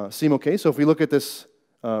seem okay. So if we look at this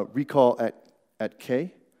recall at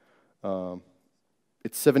K,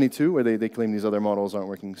 it's 72, where they claim these other models aren't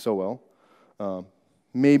working so well.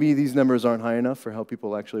 Maybe these numbers aren't high enough for how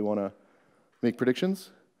people actually want to make predictions,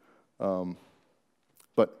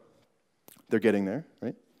 but they're getting there,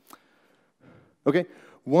 right? Okay,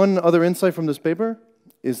 one other insight from this paper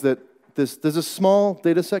is that there's a small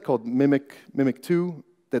data set called Mimic2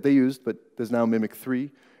 that they used, but there's now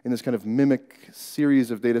Mimic3 in this kind of Mimic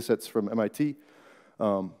series of data sets from MIT,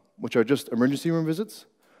 which are just emergency room visits,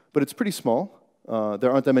 but it's pretty small.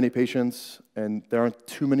 There aren't that many patients, and there aren't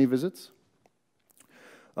too many visits.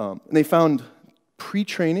 And they found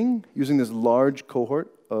pre-training using this large cohort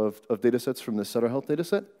of data sets from the Sutter Health data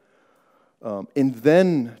set, and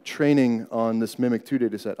then training on this Mimic2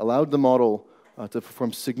 data set allowed the model to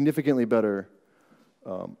perform significantly better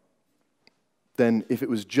than if it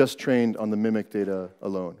was just trained on the Mimic data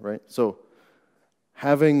alone, right? So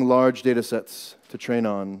having large data sets to train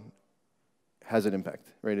on has an impact,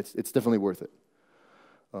 right? It's definitely worth it.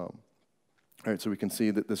 All right, so we can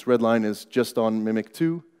see that this red line is just on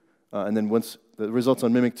Mimic2, and then once the results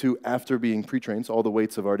on Mimic2 after being pre-trained, so all the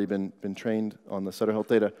weights have already been trained on the Sutter Health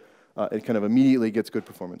data, it kind of immediately gets good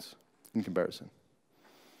performance in comparison.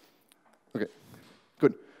 Okay,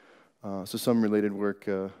 good. So some related work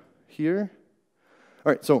here.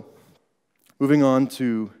 All right, so moving on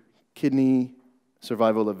to kidney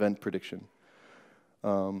survival event prediction.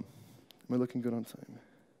 Am I looking good on time?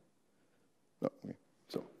 No, okay.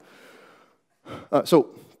 So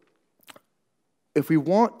if we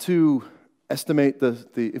want to estimate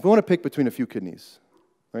if we want to pick between a few kidneys,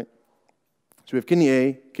 right? So we have kidney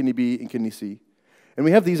A, kidney B, and kidney C. And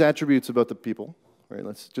we have these attributes about the people, right?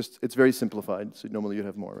 It's very simplified, so normally you'd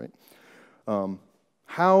have more, right?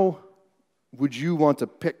 How would you want to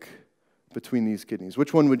pick between these kidneys?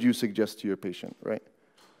 Which one would you suggest to your patient, right?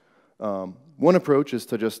 One approach is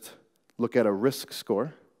to just look at a risk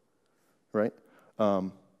score, right?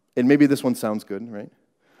 And maybe this one sounds good, right?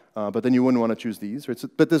 But then you wouldn't want to choose these, right? So,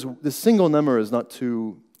 but this single number is not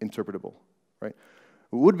too interpretable, right?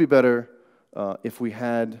 It would be better if we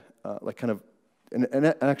had like kind of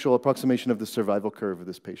an actual approximation of the survival curve of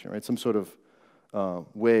this patient, right? Some sort of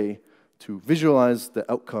way to visualize the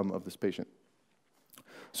outcome of this patient.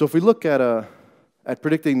 So if we look at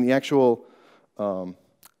predicting the actual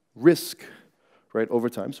risk, right, over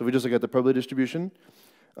time, so if we just look at the probability distribution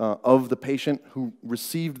of the patient who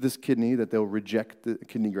received this kidney, that they'll reject the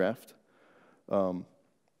kidney graft,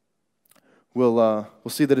 we'll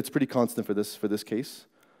see that it's pretty constant for this case.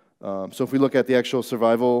 So if we look at the actual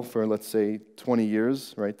survival for, let's say, 20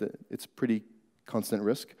 years, right, it's pretty constant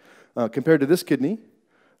risk. Compared to this kidney,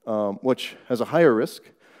 which has a higher risk,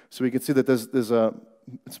 so we can see that there's a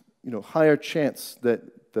higher chance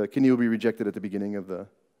that the kidney will be rejected at the beginning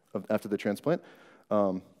after the transplant.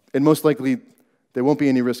 And most likely, there won't be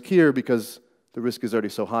any risk here because the risk is already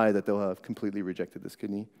so high that they'll have completely rejected this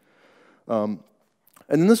kidney. And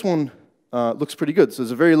then this one looks pretty good. So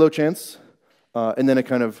there's a very low chance, and then it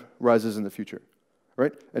kind of rises in the future,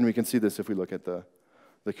 right? And we can see this if we look at the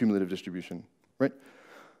cumulative distribution, right?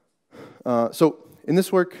 So in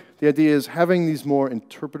this work, the idea is having these more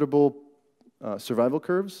interpretable survival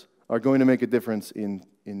curves are going to make a difference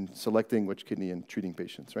in selecting which kidney and treating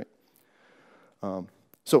patients, right?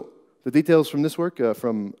 So the details from this work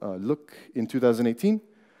from Look in 2018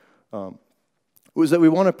 was that we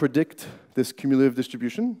want to predict this cumulative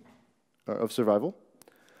distribution of survival,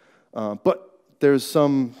 but there's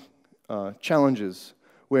some challenges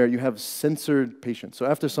where you have censored patients. So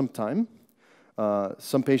after some time,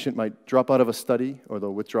 some patient might drop out of a study, or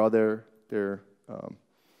they'll withdraw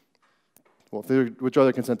well, if they withdraw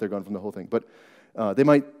their consent, they're gone from the whole thing. But they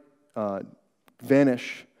might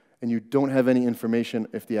vanish, and you don't have any information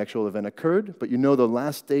if the actual event occurred, but you know the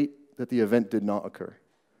last date that the event did not occur,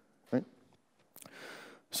 right?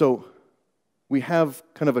 So we have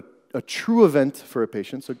kind of a true event for a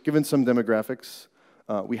patient. So given some demographics,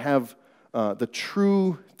 we have the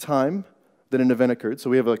true time that an event occurred. So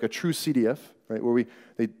we have like a true CDF, right, where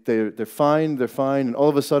they're fine, and all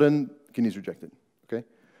of a sudden, kidney's rejected, okay?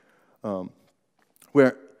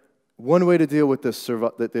 Where one way to deal with the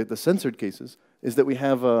censored cases is that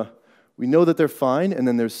we know that they're fine, and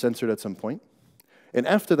then they're censored at some point. And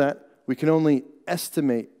after that, we can only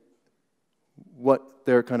estimate what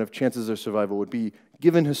their kind of chances of survival would be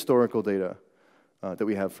given historical data that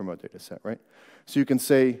we have from our data set, right? So you can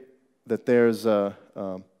say that there's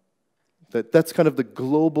that's kind of the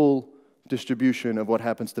global distribution of what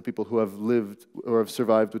happens to people who have lived or have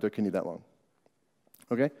survived with their kidney that long,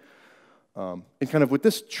 okay? And kind of with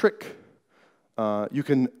this trick, you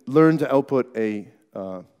can learn to output a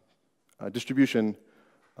distribution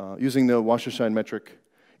using the Wasserstein metric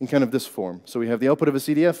in kind of this form. So we have the output of a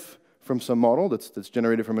CDF from some model that's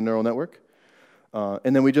generated from a neural network,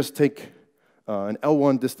 and then we just take an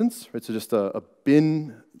L1 distance, right? So just a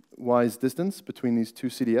bin-wise distance between these two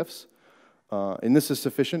CDFs, and this is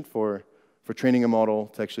sufficient for training a model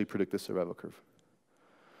to actually predict the survival curve.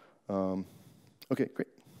 Okay, great.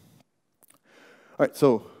 All right,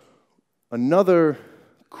 so another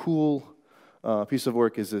cool piece of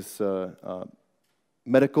work is this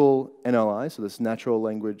medical NLI, so this natural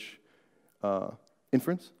language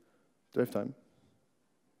inference. Do I have time?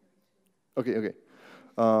 Okay.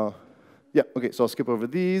 Yeah, okay, so I'll skip over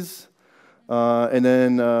these. And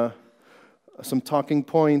then some talking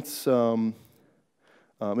points. Maybe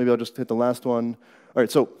I'll just hit the last one. All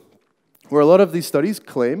right, so where a lot of these studies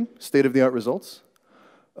claim state-of-the-art results,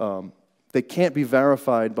 they can't be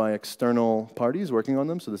verified by external parties working on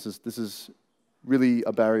them, so this is really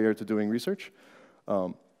a barrier to doing research,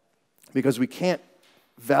 because we can't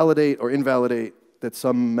validate or invalidate that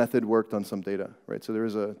some method worked on some data, right? So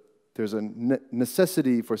there's a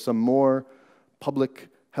necessity for some more public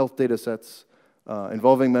health data sets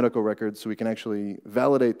involving medical records so we can actually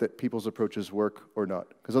validate that people's approaches work or not,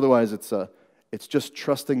 because otherwise it's just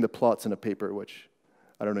trusting the plots in a paper, which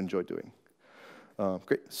I don't enjoy doing.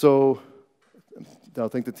 Great, so I'll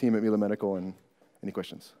thank the team at Mila Medical, and any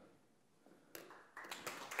questions?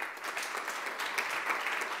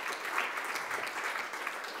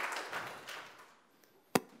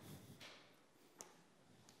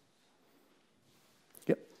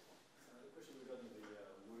 Yep.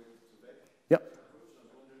 Yep.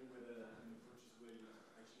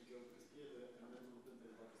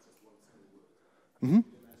 Mm-hmm.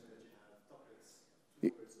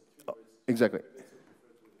 Exactly.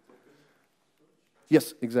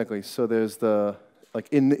 Yes, exactly. So there's like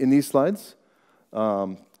in these slides,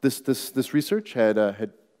 this research had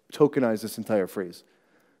tokenized this entire phrase.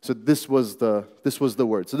 So this was the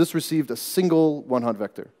word. So this received a single one-hot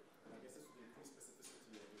vector.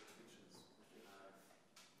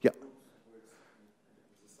 Yeah.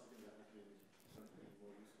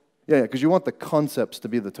 Yeah, because you want the concepts to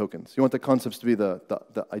be the tokens. You want the concepts to be the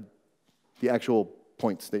actual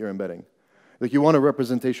points that you're embedding. Like you want a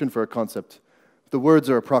representation for a concept. The words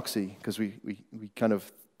are a proxy because we kind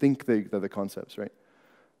of think they're the concepts, right?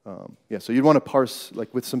 Yeah, so you'd want to parse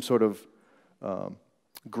like with some sort of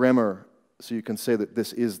grammar so you can say that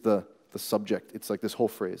this is the subject. It's like this whole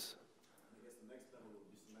phrase. I guess the next level would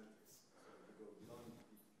be semantics. So you go beyond the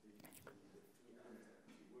element of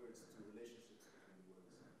words to relationships between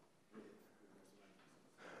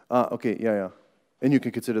words. Okay, yeah. And you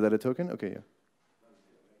can consider that a token? Okay, yeah.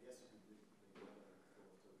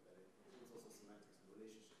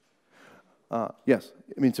 Yes,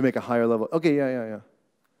 I mean to make a higher level. Okay, yeah.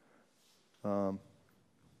 Yeah.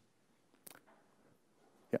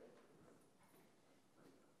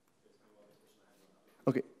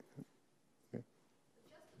 Okay. Just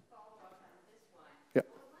to follow up on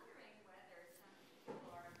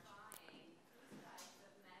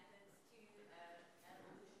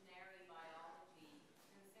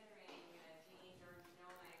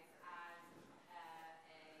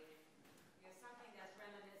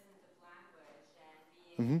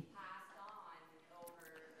passed on over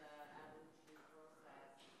the evolution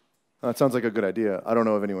process. It sounds like a good idea. I don't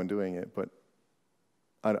know of anyone doing it, but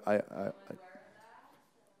I Aware of that?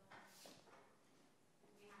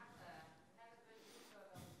 We have a good group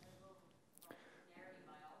of evolutionary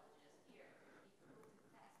biologists here. People who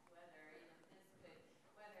could test whether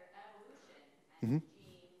whether evolution and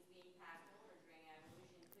genes being passed over during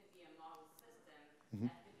evolution could be a model system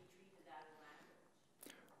that could be treated as a language.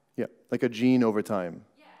 yeah, like a gene over time.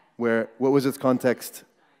 Yeah. Where what was its context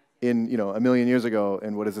in a million years ago,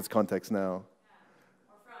 and what is its context now?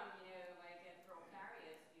 Or from, like in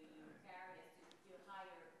prokaryotes to eukaryotes to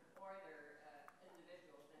higher order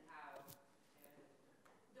individuals, and how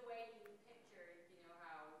the way you pictured,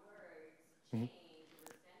 how words change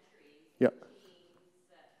over centuries, Yeah. genes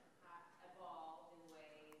evolve in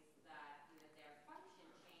ways that their function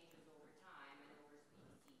changes over time and over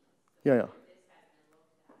species. So Yeah, yeah. this has been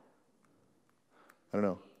looked at. I don't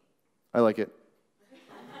know. I like it.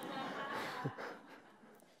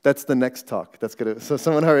 That's the next talk. That's good. So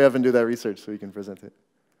someone hurry up and do that research so we can present it.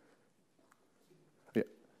 Yeah.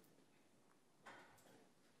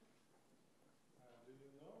 Do you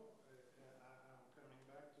know, I'm coming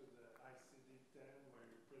back to the ICD-10 where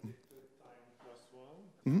you predicted time plus one,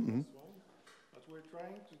 Mm-hmm. plus one, but we're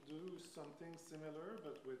trying to do something similar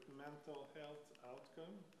but with mental health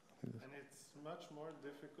outcome, and it's much more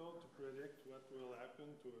difficult to predict what will happen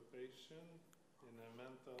to a patient in a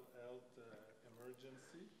mental health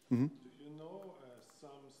emergency. Mm-hmm. Do you know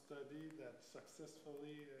some study that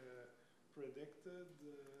successfully predicted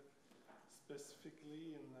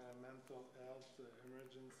specifically in a mental health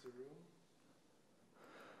emergency room?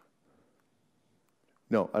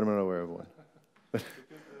 No, I'm not aware of one. Because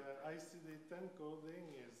the ICD-10 coding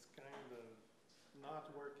is kind of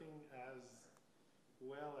not working as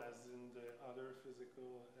well as in the other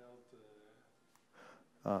physical health.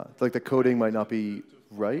 Like the coding might not be to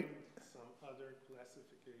right. find some other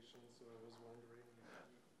classifications, so I was wondering.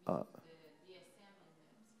 The DSM and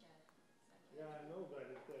the Yeah, I know, but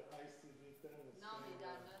the ICD-10 is No, kind they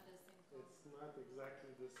are of, not the same code. it's not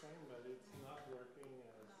exactly the same, but it's not working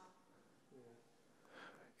as. Yeah.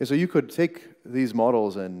 Yeah, so you could take these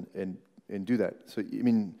models and do that. So I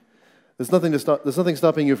mean, there's nothing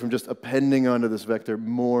stopping you from just appending onto this vector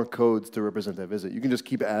more codes to represent that visit. You can just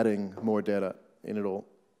keep adding more data, and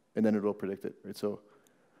then it'll predict it. Right? So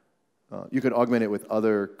you could augment it with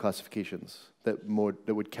other classifications that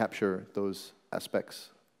would capture those aspects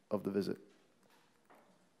of the visit.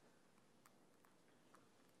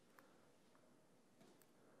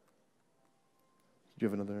 Do you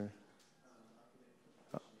have another?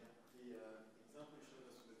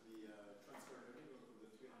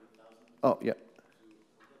 Oh, yeah.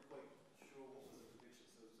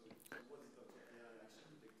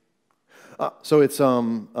 So it's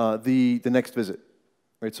the next visit,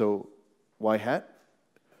 right? So Y hat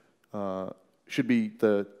should be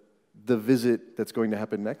the visit that's going to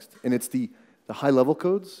happen next, and it's the high level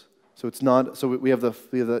codes. So it's not. So we have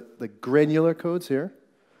the granular codes here,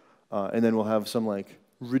 and then we'll have some like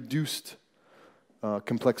reduced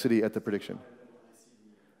complexity at the prediction.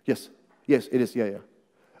 Yes, yes, it is. Yeah, yeah.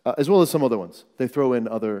 As well as some other ones. They throw in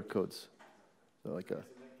other codes, so like.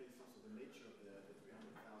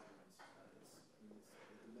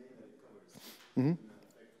 Mm-hmm.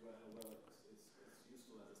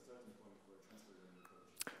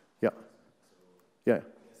 Yeah. Yeah.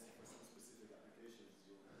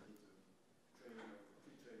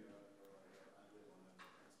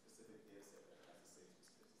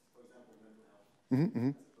 Mm-hmm. Mm-hmm.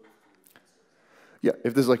 Yeah,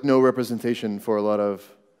 if there's like no representation for a lot of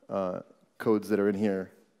codes that are in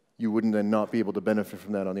here, you wouldn't then not be able to benefit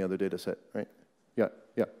from that on the other data set, right? Yeah,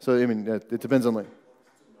 yeah. So I mean, it depends on like.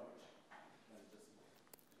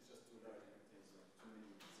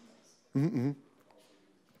 Mm-hmm.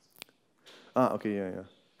 Okay, yeah, yeah.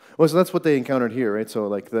 Well, so that's what they encountered here, right? So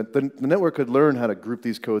like the network could learn how to group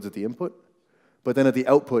these codes at the input, but then at the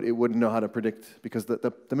output, it wouldn't know how to predict because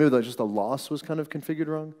maybe just the loss was kind of configured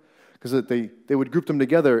wrong, because they would group them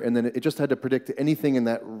together, and then it just had to predict anything in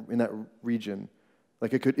that region.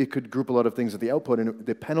 Like it could group a lot of things at the output, and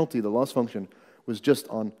the penalty, the loss function, was just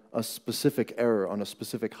on a specific error on a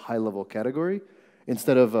specific high-level category,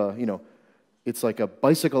 instead of it's like a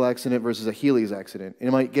bicycle accident versus a Heelys accident. And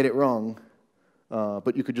it might get it wrong,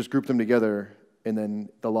 but you could just group them together, and then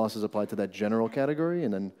the loss is applied to that general category,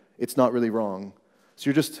 and then it's not really wrong.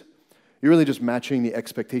 So you're really just matching the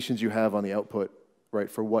expectations you have on the output,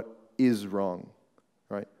 right, for what is wrong,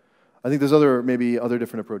 right? I think there's maybe other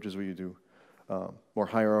different approaches where you do more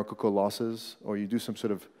hierarchical losses, or you do some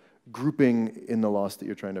sort of grouping in the loss that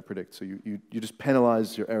you're trying to predict. So you just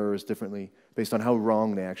penalize your errors differently based on how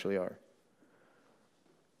wrong they actually are.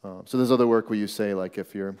 So there's other work where you say, like,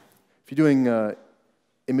 if you're doing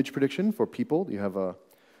image prediction for people, you have a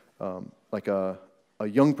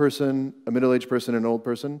young person, a middle-aged person, and an old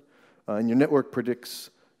person, and your network predicts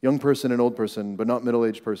young person and old person, but not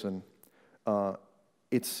middle-aged person.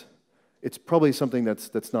 It's probably something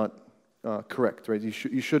that's not correct, right? You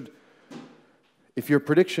should, if your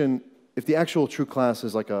prediction, if the actual true class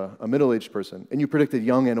is like a middle-aged person, and you predicted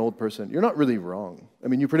young and old person, you're not really wrong. I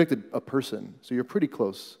mean, you predicted a person, so you're pretty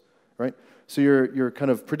close, right? So your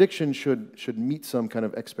kind of prediction should meet some kind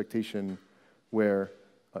of expectation where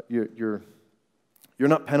you're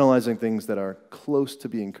not penalizing things that are close to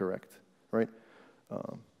being correct, right?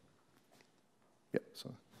 Yeah,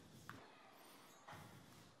 so.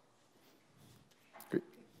 Great.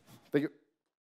 Thank you.